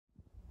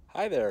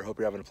Hi there, hope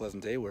you're having a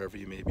pleasant day wherever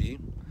you may be.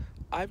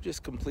 I've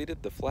just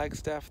completed the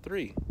Flagstaff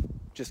 3.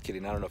 Just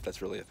kidding, I don't know if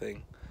that's really a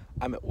thing.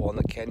 I'm at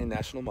Walnut Canyon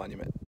National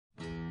Monument.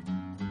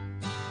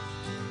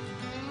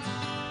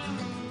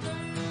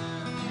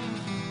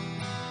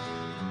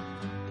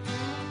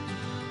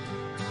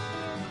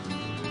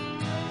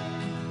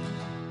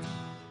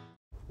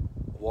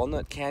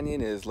 Walnut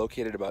Canyon is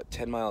located about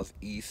 10 miles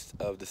east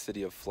of the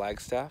city of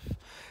Flagstaff,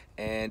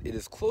 and it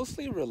is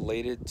closely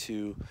related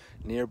to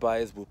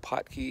nearby's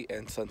Wupatki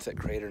and Sunset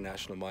Crater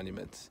National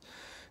Monuments.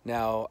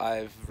 Now,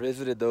 I've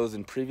visited those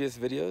in previous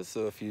videos,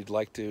 so if you'd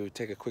like to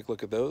take a quick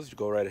look at those, you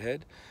go right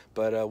ahead.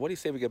 But what do you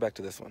say we get back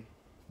to this one?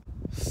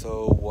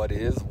 So what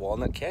is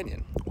Walnut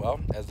Canyon? Well,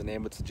 as the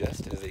name would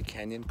suggest, it is a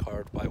canyon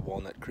carved by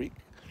Walnut Creek.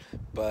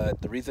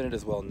 But the reason it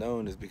is well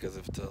known is because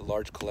of the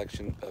large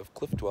collection of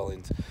cliff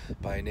dwellings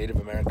by Native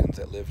Americans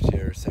that lived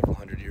here several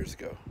hundred years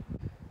ago.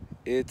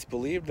 It's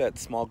believed that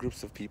small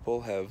groups of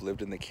people have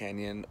lived in the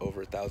canyon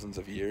over thousands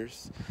of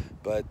years,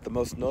 but the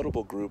most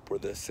notable group were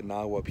the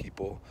Sinawa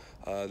people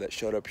that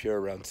showed up here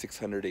around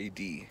 600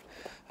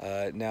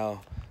 AD.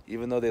 Now,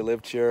 even though they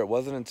lived here, it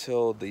wasn't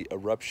until the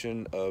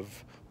eruption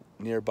of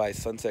nearby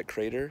Sunset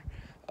Crater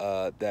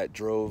that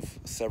drove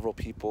several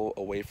people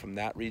away from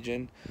that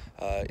region,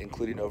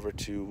 including over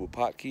to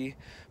Wupatki,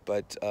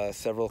 but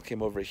several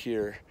came over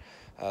here.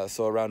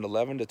 So around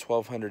 11 to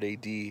 1200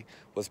 AD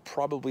was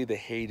probably the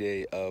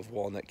heyday of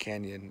Walnut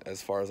Canyon,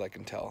 as far as I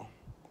can tell.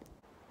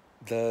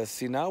 The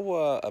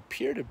Sinawa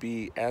appear to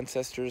be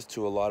ancestors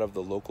to a lot of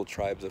the local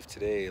tribes of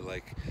today,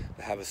 like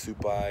the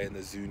Havasupai and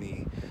the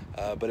Zuni,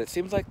 but it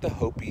seems like the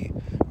Hopi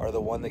are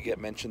the one that get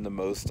mentioned the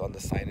most on the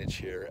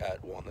signage here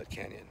at Walnut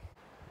Canyon.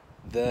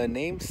 The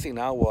name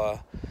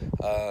Sinawa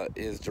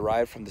is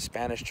derived from the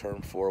Spanish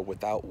term for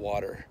without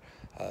water,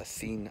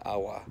 sin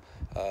agua,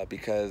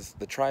 because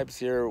the tribes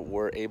here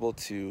were able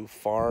to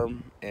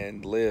farm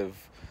and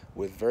live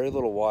with very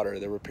little water.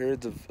 There were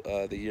periods of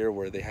the year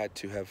where they had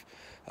to have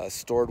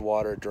stored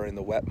water during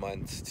the wet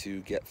months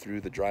to get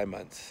through the dry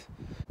months.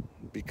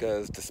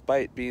 Because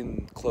despite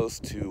being close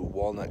to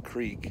Walnut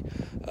Creek,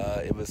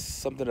 it was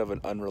something of an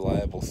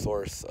unreliable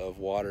source of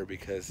water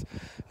because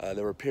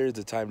there were periods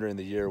of time during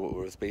the year where it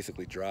was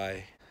basically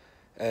dry.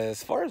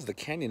 As far as the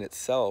canyon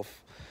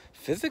itself,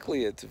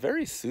 physically it's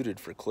very suited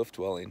for cliff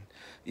dwelling.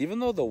 Even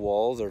though the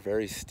walls are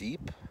very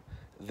steep,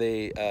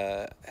 they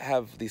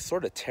have these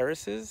sort of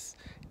terraces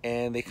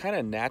and they kind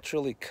of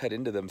naturally cut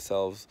into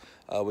themselves,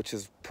 which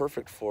is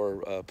perfect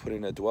for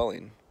putting a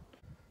dwelling.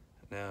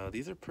 Now,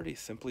 these are pretty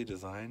simply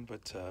designed,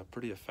 but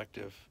pretty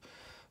effective.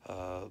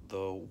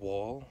 The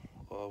wall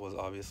was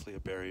obviously a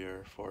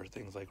barrier for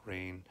things like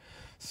rain,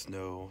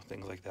 snow,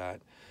 things like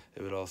that.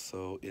 It would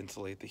also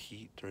insulate the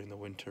heat during the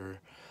winter,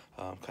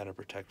 kind of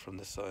protect from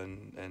the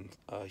sun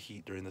and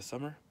heat during the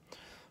summer.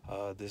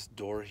 This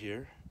door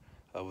here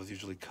was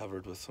usually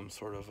covered with some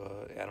sort of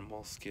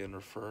animal skin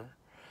or fur.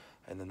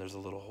 And then there's a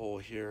little hole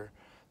here,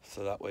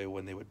 so that way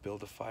when they would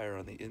build a fire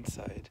on the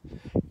inside,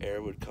 air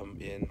would come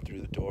in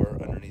through the door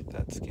underneath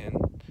that skin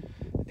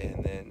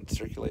and then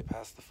circulate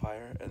past the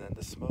fire, and then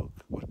the smoke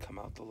would come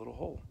out the little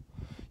hole.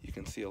 You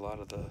can see a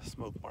lot of the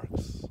smoke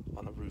marks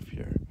on the roof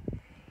here.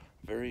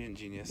 Very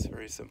ingenious,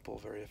 very simple,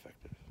 very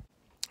effective.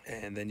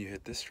 And then you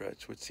hit this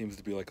stretch, which seems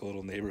to be like a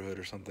little neighborhood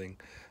or something.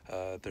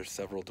 There's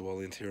several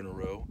dwellings here in a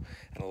row,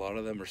 and a lot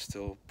of them are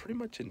still pretty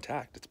much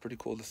intact. It's pretty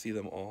cool to see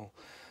them all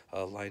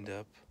lined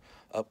up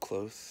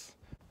close.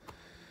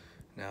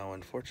 Now,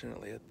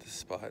 unfortunately, at this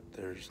spot,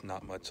 there's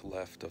not much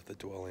left of the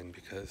dwelling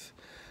because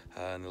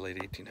in the late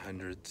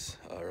 1800s,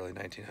 early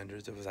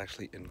 1900s, it was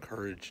actually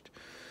encouraged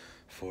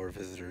for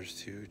visitors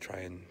to try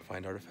and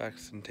find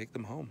artifacts and take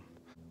them home.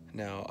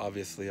 Now,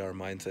 obviously, our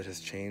mindset has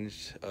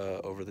changed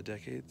over the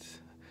decades,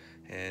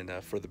 and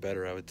for the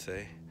better, I would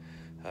say.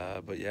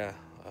 But yeah,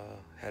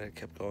 had it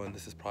kept going,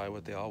 this is probably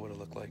what they all would have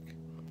looked like.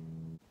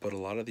 But a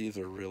lot of these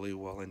are really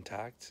well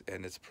intact,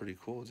 and it's pretty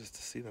cool just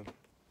to see them.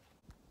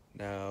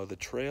 Now, the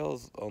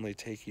trails only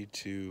take you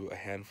to a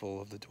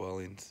handful of the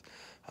dwellings.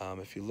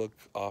 If you look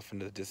off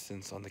into the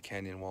distance on the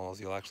canyon walls,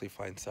 you'll actually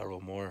find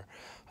several more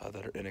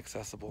that are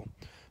inaccessible.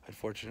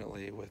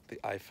 Unfortunately, with the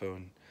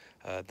iPhone,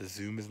 the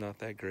zoom is not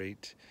that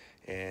great,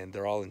 and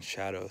they're all in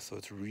shadow, so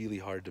it's really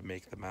hard to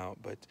make them out.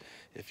 But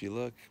if you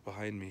look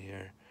behind me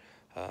here,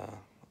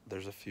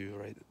 there's a few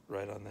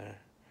right on there.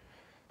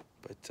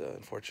 But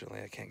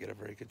unfortunately, I can't get a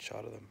very good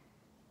shot of them.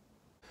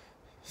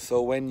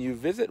 So when you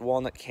visit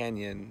Walnut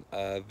Canyon,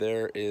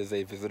 there is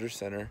a visitor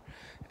center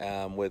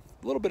with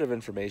a little bit of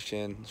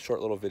information,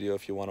 short little video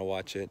if you want to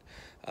watch it.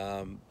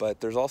 But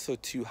there's also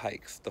two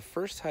hikes. The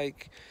first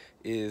hike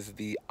is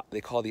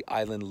they call the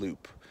Island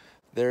Loop.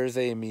 There's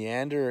a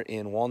meander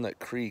in Walnut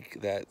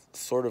Creek that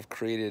sort of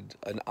created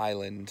an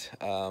island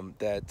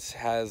that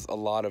has a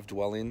lot of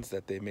dwellings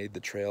that they made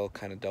the trail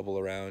kind of double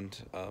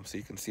around, so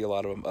you can see a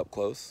lot of them up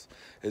close.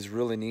 It's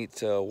really neat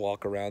to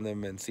walk around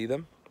them and see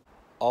them.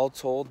 All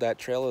told, that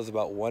trail is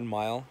about 1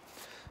 mile.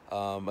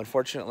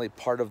 Unfortunately,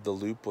 part of the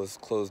loop was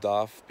closed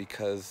off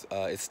because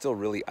it's still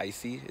really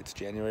icy. It's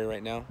January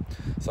right now.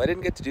 So I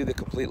didn't get to do the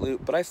complete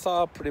loop, but I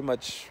saw pretty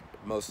much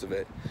most of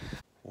it.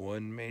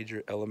 One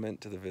major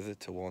element to the visit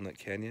to Walnut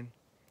Canyon,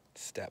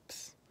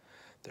 steps.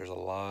 There's a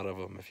lot of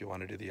them if you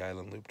want to do the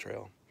Island Loop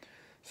Trail.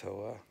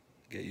 So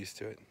get used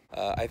to it.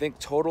 I think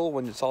total,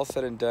 when it's all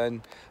said and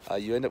done,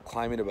 you end up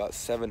climbing about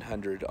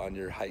 700 on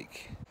your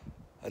hike.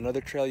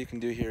 Another trail you can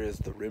do here is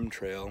the Rim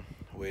Trail,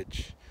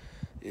 which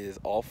is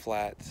all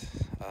flat.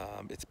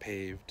 It's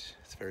paved.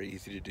 It's very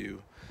easy to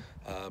do,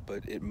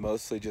 but it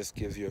mostly just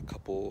gives you a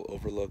couple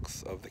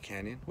overlooks of the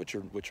canyon, which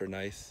are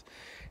nice.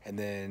 And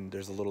then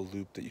there's a little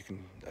loop that you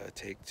can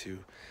take to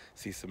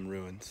see some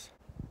ruins.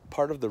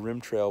 Part of the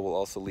Rim Trail will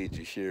also lead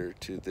you here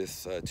to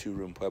this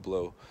two-room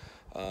pueblo.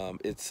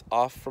 It's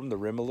off from the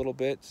rim a little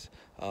bit,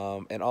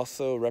 and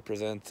also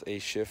represents a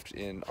shift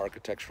in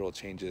architectural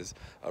changes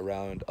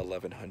around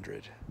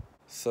 1100.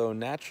 So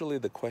naturally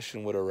the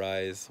question would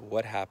arise,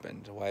 what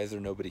happened? Why is there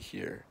nobody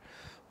here?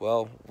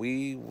 Well,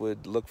 we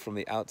would look from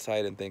the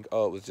outside and think,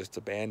 oh, it was just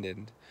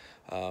abandoned.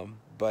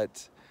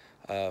 But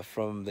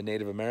from the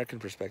Native American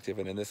perspective,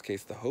 and in this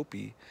case the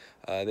Hopi,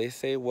 they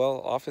say,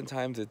 well,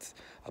 oftentimes it's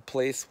a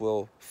place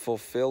will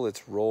fulfill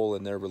its role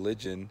in their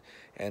religion,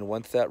 and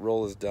once that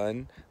role is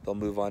done, they'll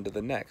move on to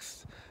the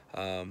next.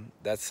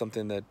 That's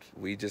something that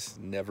we just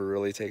never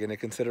really take into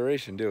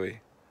consideration, do we?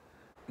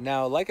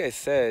 Now, like I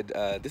said,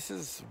 this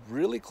is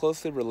really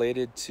closely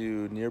related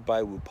to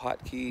nearby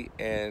Wupatki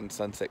and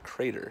Sunset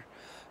Crater.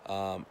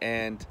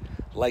 And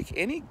like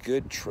any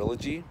good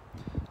trilogy,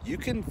 you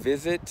can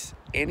visit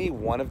any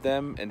one of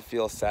them and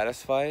feel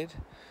satisfied,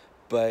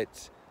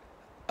 but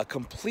a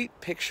complete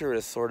picture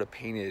is sort of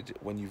painted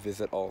when you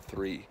visit all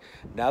three.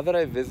 Now that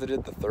I've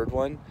visited the third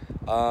one,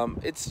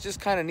 it's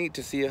just kind of neat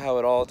to see how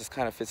it all just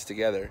kind of fits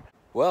together.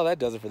 Well, that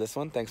does it for this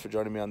one. Thanks for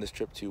joining me on this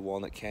trip to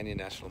Walnut Canyon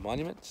National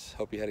Monument.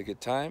 Hope you had a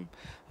good time.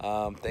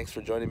 Thanks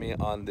for joining me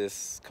on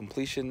this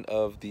completion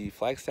of the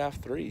Flagstaff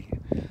 3.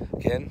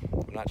 Again,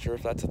 I'm not sure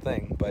if that's a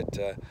thing, but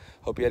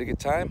hope you had a good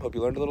time. Hope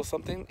you learned a little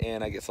something,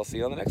 and I guess I'll see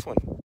you on the next one.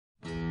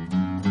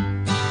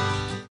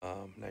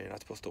 Now, you're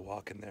not supposed to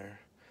walk in there.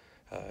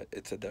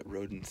 It said that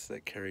rodents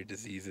that carry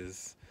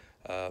diseases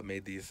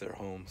made these their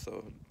home,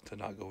 so to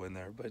not go in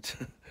there, but